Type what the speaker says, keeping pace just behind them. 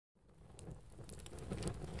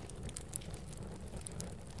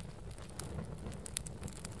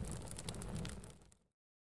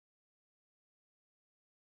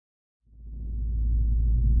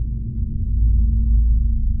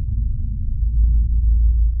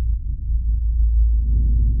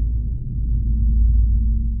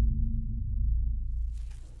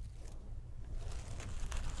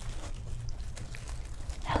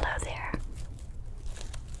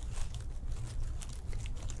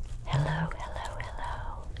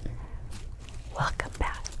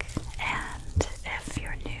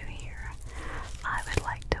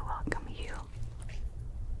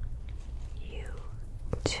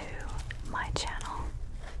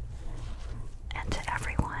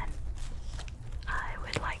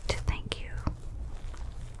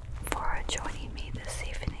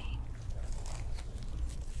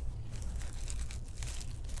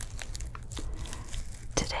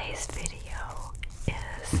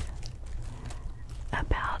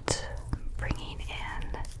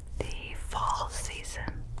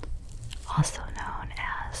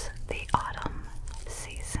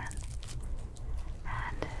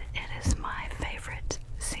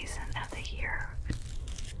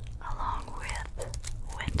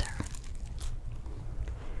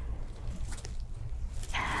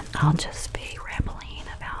I'll just be rambling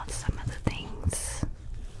about some of the things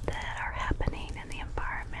that are happening in the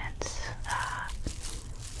environment,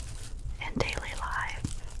 in daily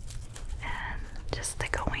life, and just the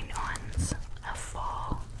going-ons of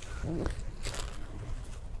fall.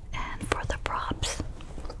 And for the props,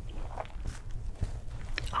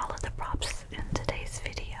 all of the props in today's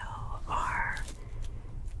video are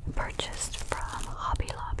purchased from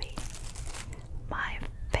Hobby Lobby, my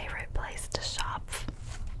favorite place to shop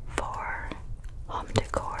for home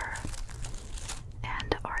decor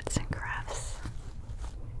and arts and crafts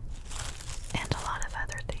and a lot of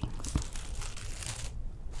other things.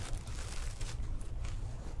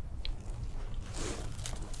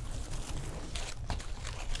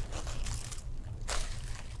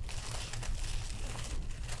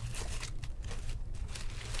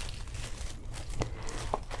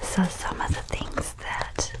 So some of the things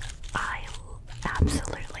that I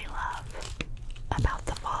absolutely love about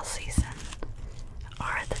the fall season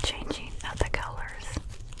are the changing of the colors,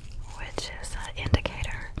 which is an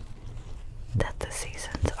indicator that the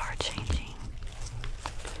seasons are changing.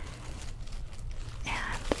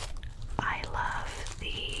 And I love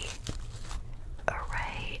the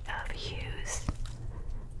array of hues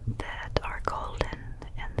that are golden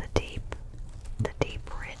and the deep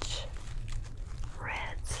rich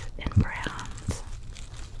reds and browns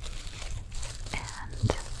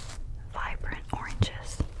and vibrant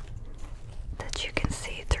oranges that you can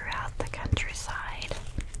see throughout the countryside.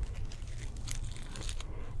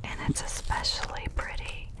 And it's especially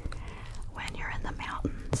pretty when you're in the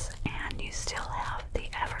mountains and you still have the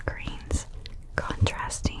evergreens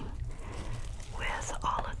contrasting with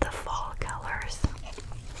all of the fall colors.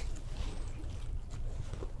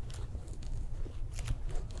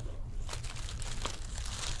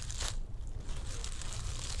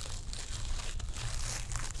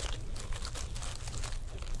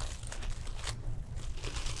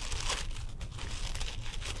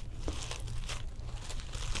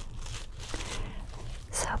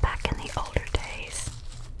 So back in the older days,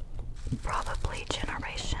 probably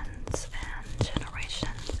generations and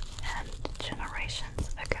generations and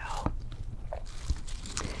generations ago,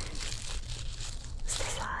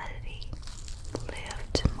 society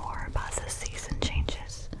lived more by the season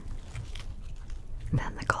changes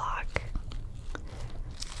than the clock.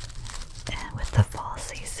 And with the fall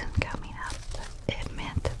season coming up, it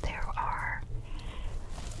meant that there are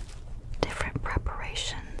different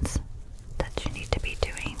preparations that you need to be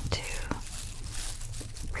doing to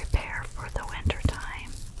prepare for the winter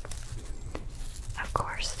time. Of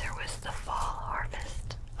course, there was the fall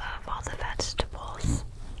harvest of all the vegetables.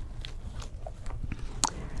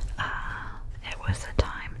 It was a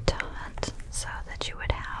time to hunt so that you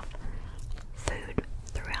would have food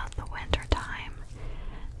throughout the winter time,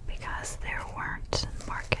 because there weren't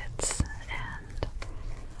markets and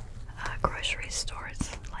grocery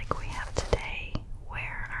stores like we have today,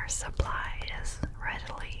 where our supply is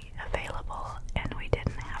readily available and we don't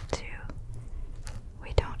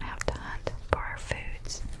have to hunt for our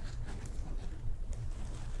foods.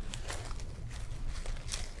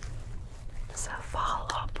 So fall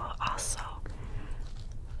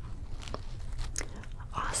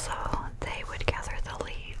also they would gather the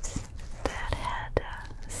leaves that had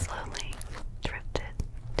slowly drifted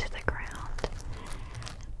to the ground,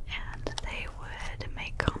 and they would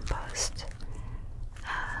make compost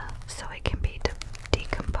so it can be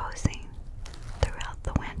decomposing throughout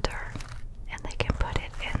the winter, and they can put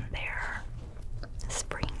it in their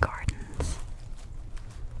spring gardens.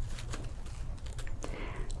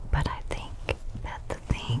 But I think that the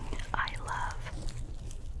thing I love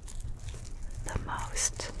the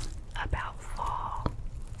most about fall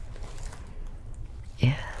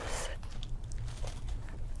is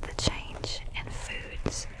the change in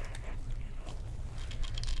foods.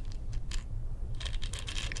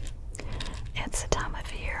 It's a time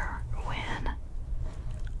of year when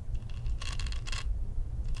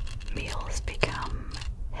meals become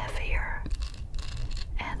heavier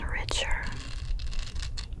and richer,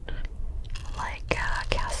 like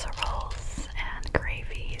casseroles and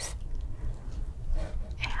gravies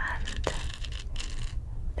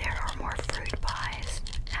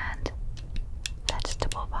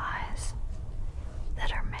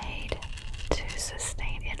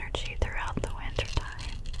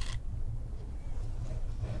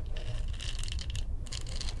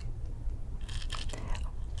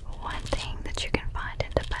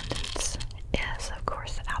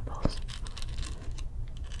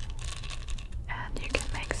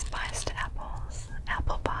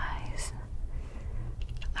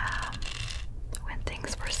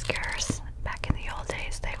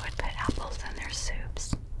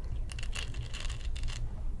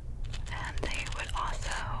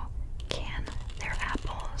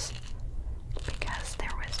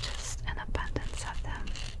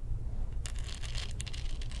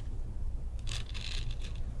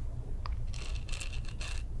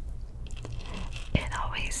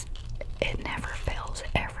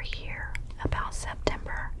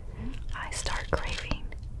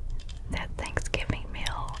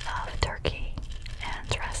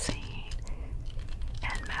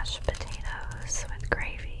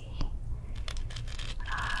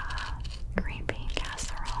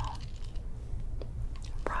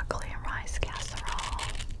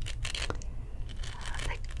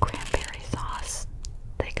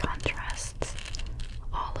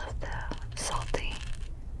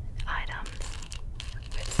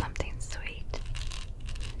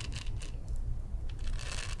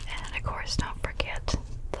of course, don't forget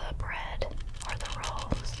the bread or the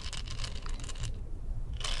rolls.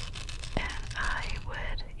 And I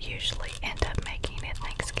would usually end up making a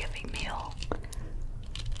Thanksgiving meal,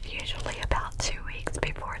 usually about 2 weeks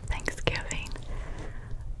before Thanksgiving,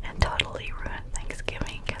 and totally ruin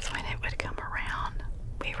Thanksgiving because when it would come around,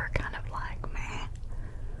 we were kind of like, meh.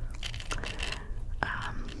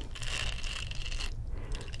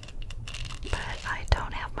 But I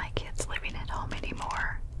don't have my kids living at home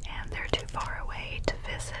anymore, and they're too far away to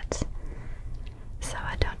visit, so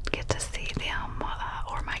I don't get to see them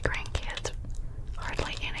or my grandkids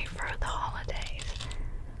hardly any for the holidays.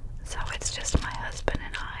 So it's just my husband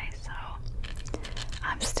and I, so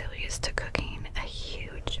I'm still used to cooking a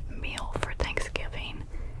huge meal for Thanksgiving,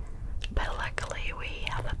 but luckily we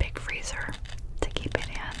have a big freezer to keep it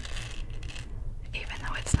in, even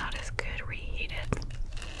though it's not as good reheated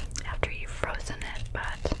after you've frozen it.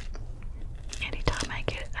 But anytime I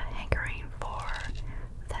get a hankering for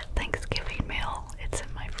that Thanksgiving meal, it's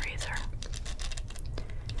in my freezer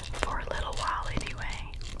for a little while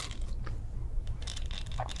anyway.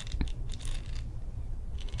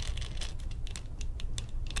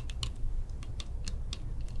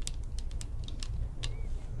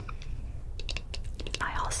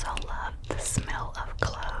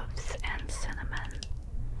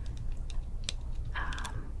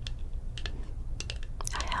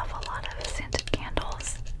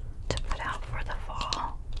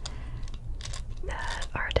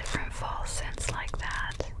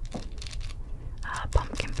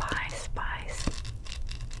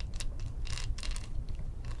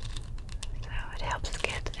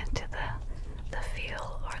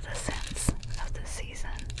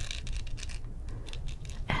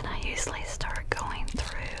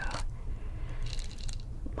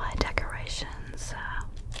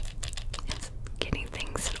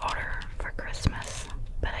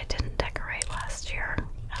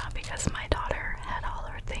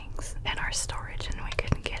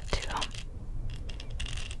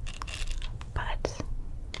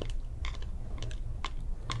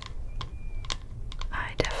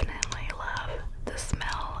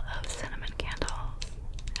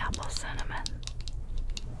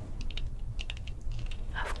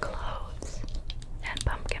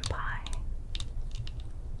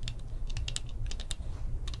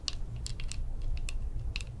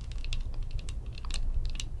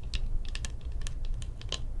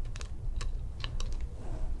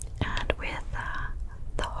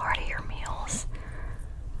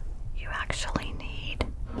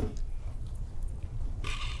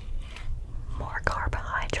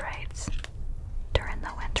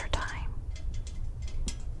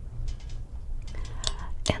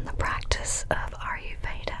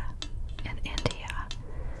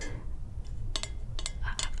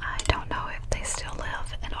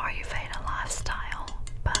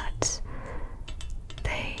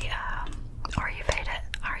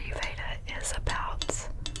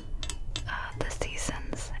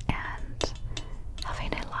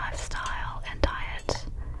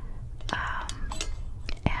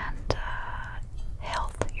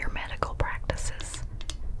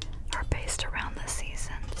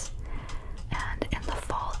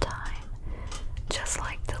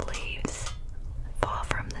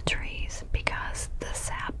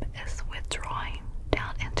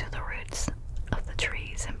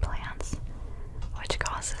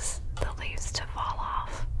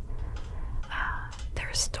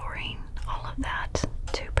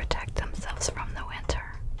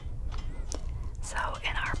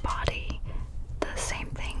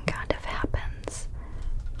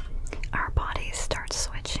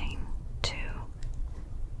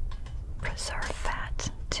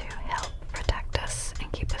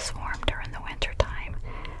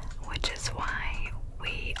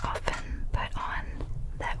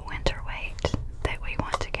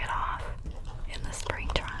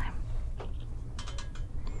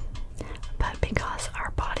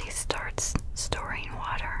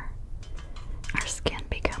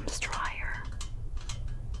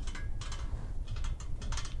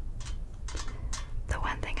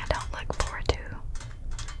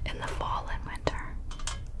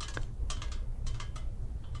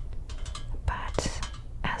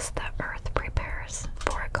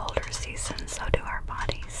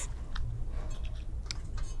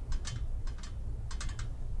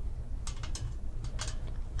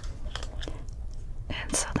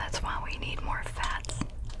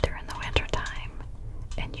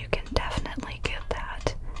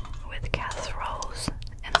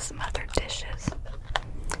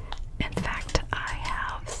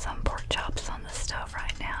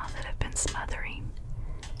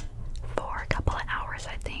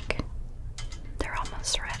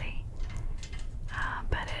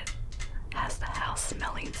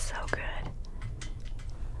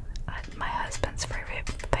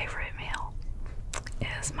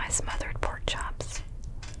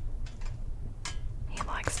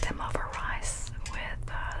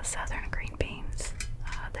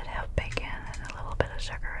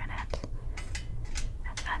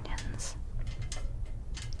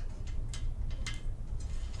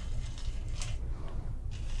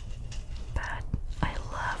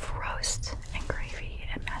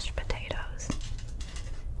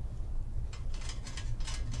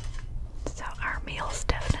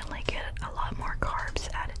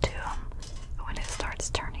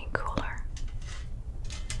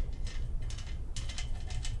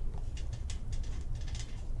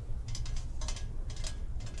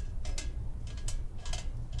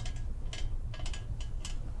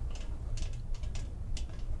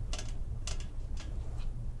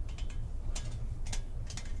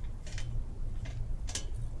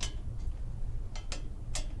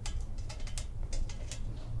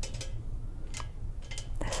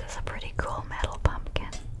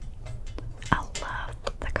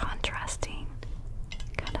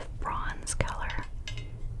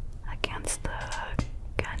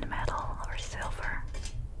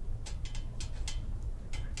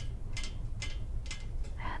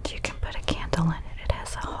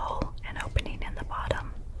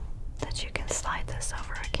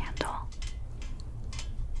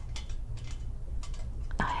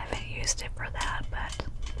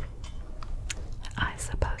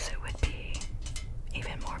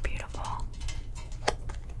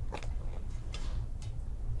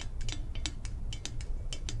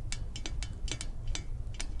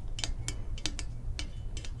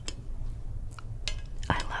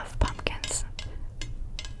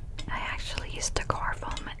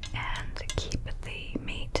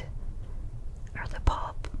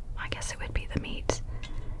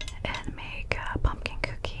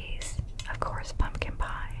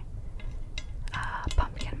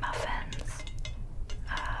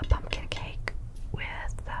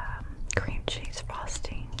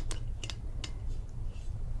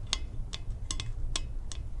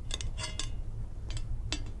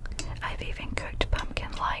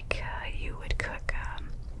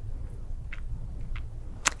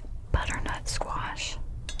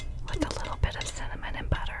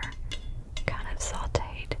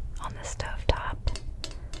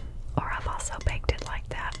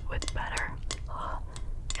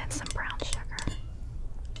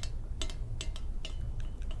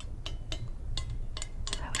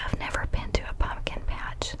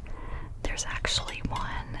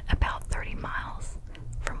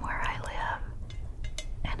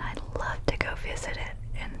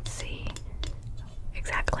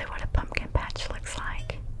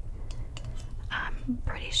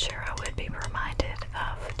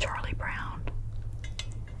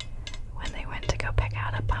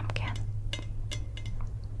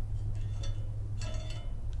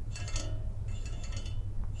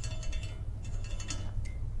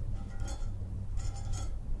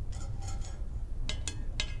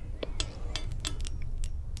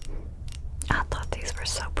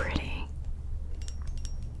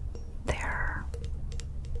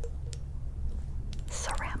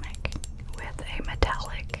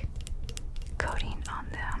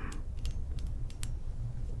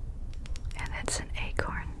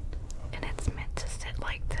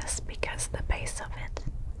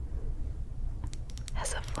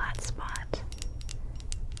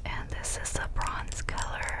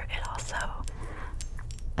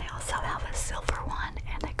 silver one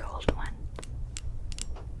and a gold one.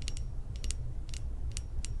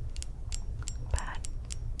 But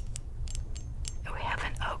we have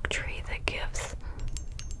an oak tree that gives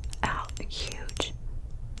out huge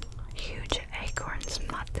acorns.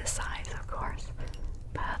 Not this size, of course,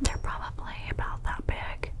 but they're probably about that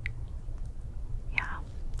big. Yeah,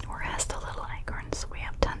 whereas the little acorns, we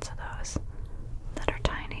have tons of those that are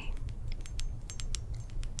tiny.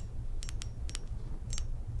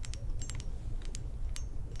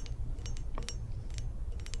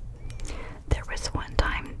 There was one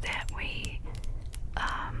time that we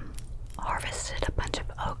harvested a bunch of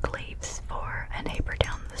oak leaves for a neighbor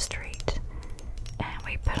down the street, and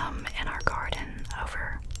we put them in our garden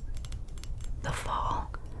over the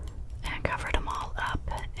fall and covered them all up.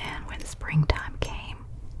 And when springtime came,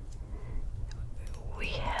 we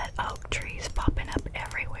had oak trees popping up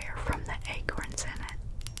everywhere from the acorns in it.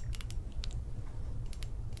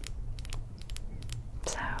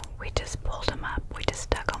 So we just pulled them up, we just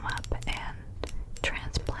dug them up and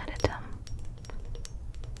transplanted them.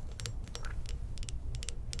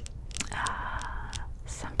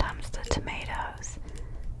 Sometimes the tomatoes,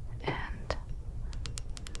 and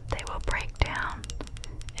they will break down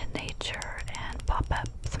in nature and pop up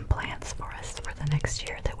some plants for us for the next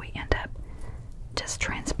year that we end up just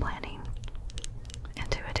transplanting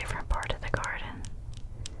into a different part of the garden,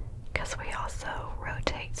 because we also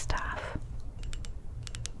rotate stuff.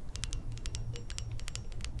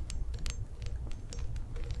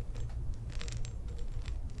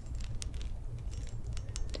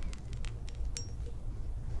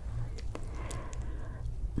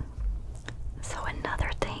 So another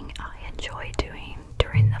thing I enjoy doing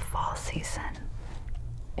during the fall season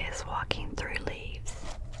is walking through leaves.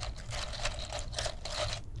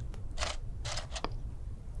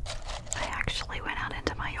 I actually went out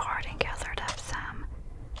into my yard and gathered up some,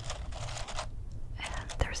 and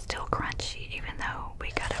they're still crunchy even though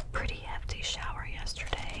we got a pretty hefty shower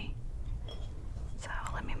yesterday. So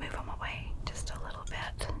let me move them away just a little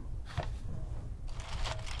bit.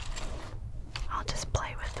 I'll just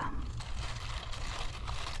play with them.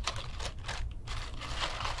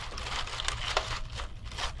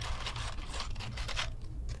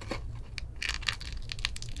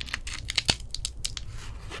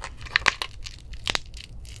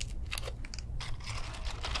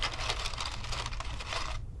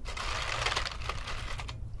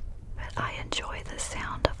 I enjoy the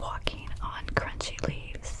sound of walking on crunchy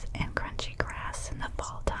leaves and crunchy grass in the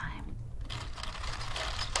fall time.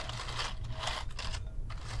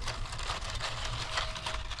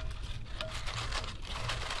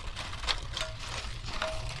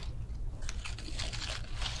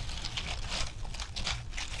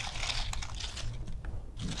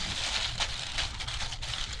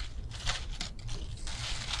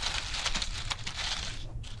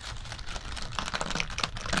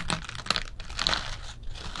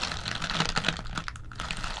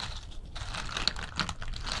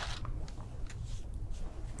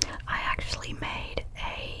 Made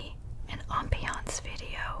an ambiance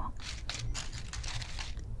video,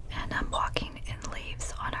 and I'm walking in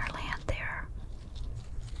leaves on our land there,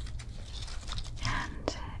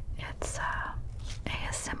 and it's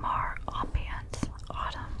ASMR ambiance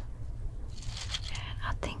autumn, and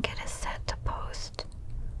I think it is set to post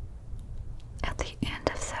at the end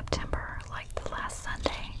of September, like the last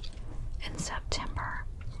Sunday in September.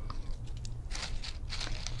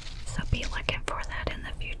 So be looking for that in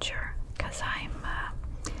the future, because I'm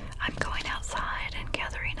going outside and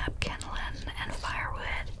gathering up kindling and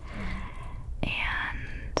firewood,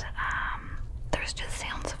 and there's just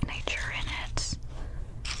sounds of nature in it.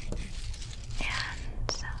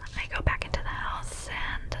 And I go back into the house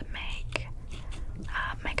and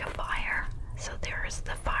make a fire. So there's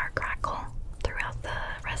the fire crackle throughout the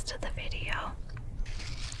rest of the video.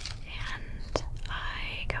 And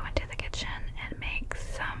I go into the kitchen and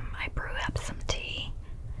I brew up some tea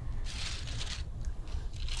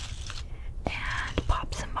and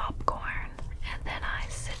pop some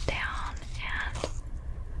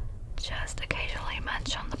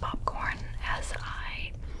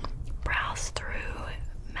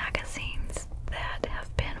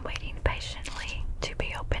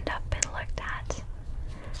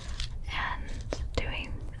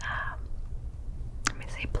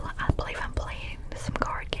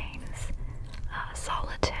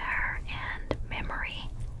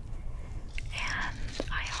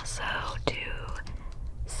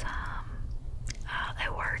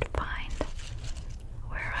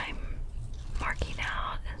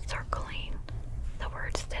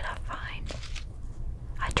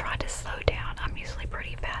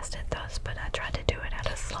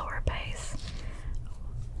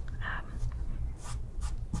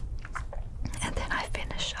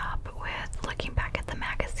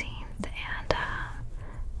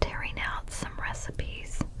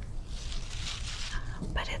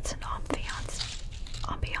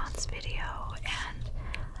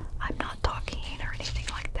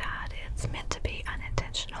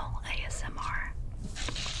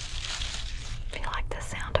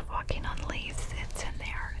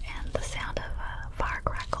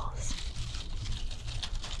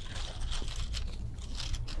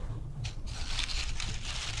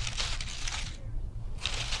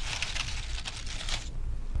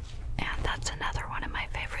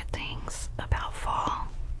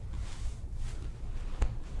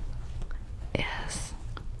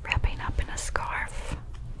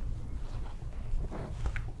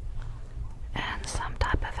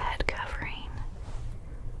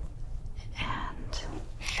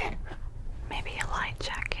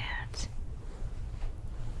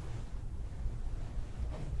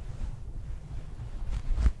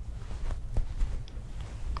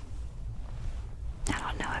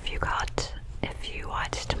don't know if you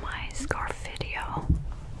watched my scarf video.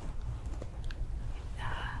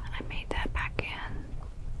 I made that back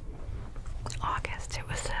in August. It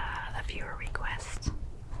was a viewer request.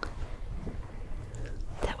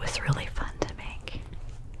 That was really fun to make.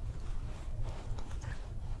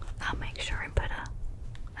 I'll make sure and put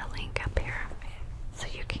a link up here so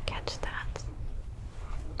you can catch that.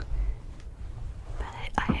 But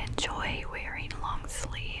I enjoy wearing long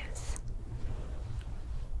sleeves.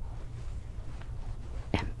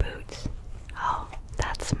 And boots. Oh,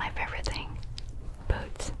 that's my favorite thing.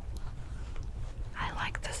 Boots. I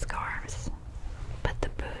like the scarves, but the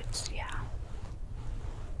boots, yeah.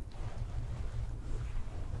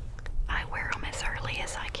 I wear them as early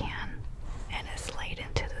as I can and as late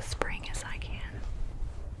into the spring as I can.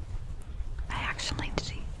 I actually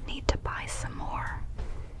need to buy some more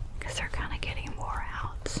because they're kind of getting wore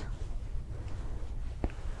out.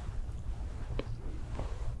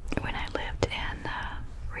 When I lived in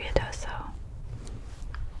Ruidoso,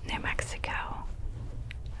 New Mexico,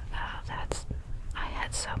 I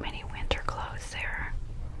had so many winter clothes there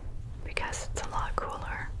because it's a lot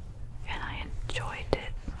cooler, and I enjoyed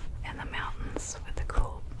it in the mountains with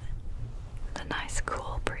the nice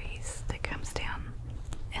cool breeze that comes down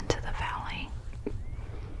into the valley.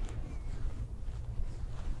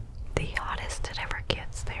 The hottest it ever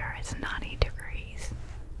gets there is 90 degrees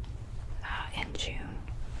in June.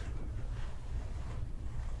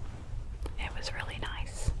 It was really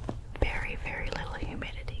nice. Very, very little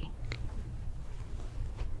humidity.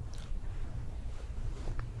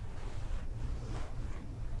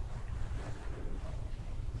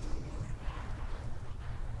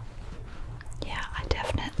 Yeah, I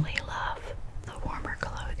definitely love the warmer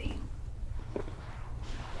clothing.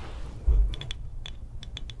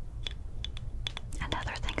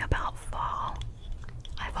 Another thing about fall,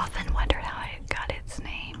 I've often wondered how it got its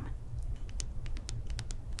name.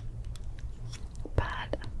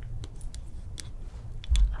 But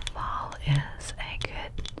fall is a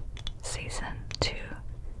good season to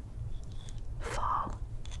fall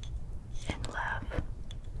in love.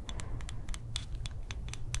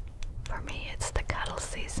 For me, it's the cuddle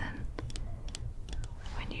season.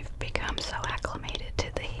 When you've become so acclimated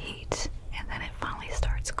to the heat, and then it finally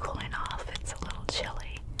starts cooling off, it's a little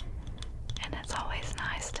chilly. And it's always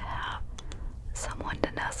nice to have someone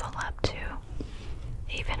to nuzzle up to.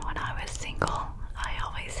 Even when I was single, I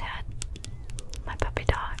always had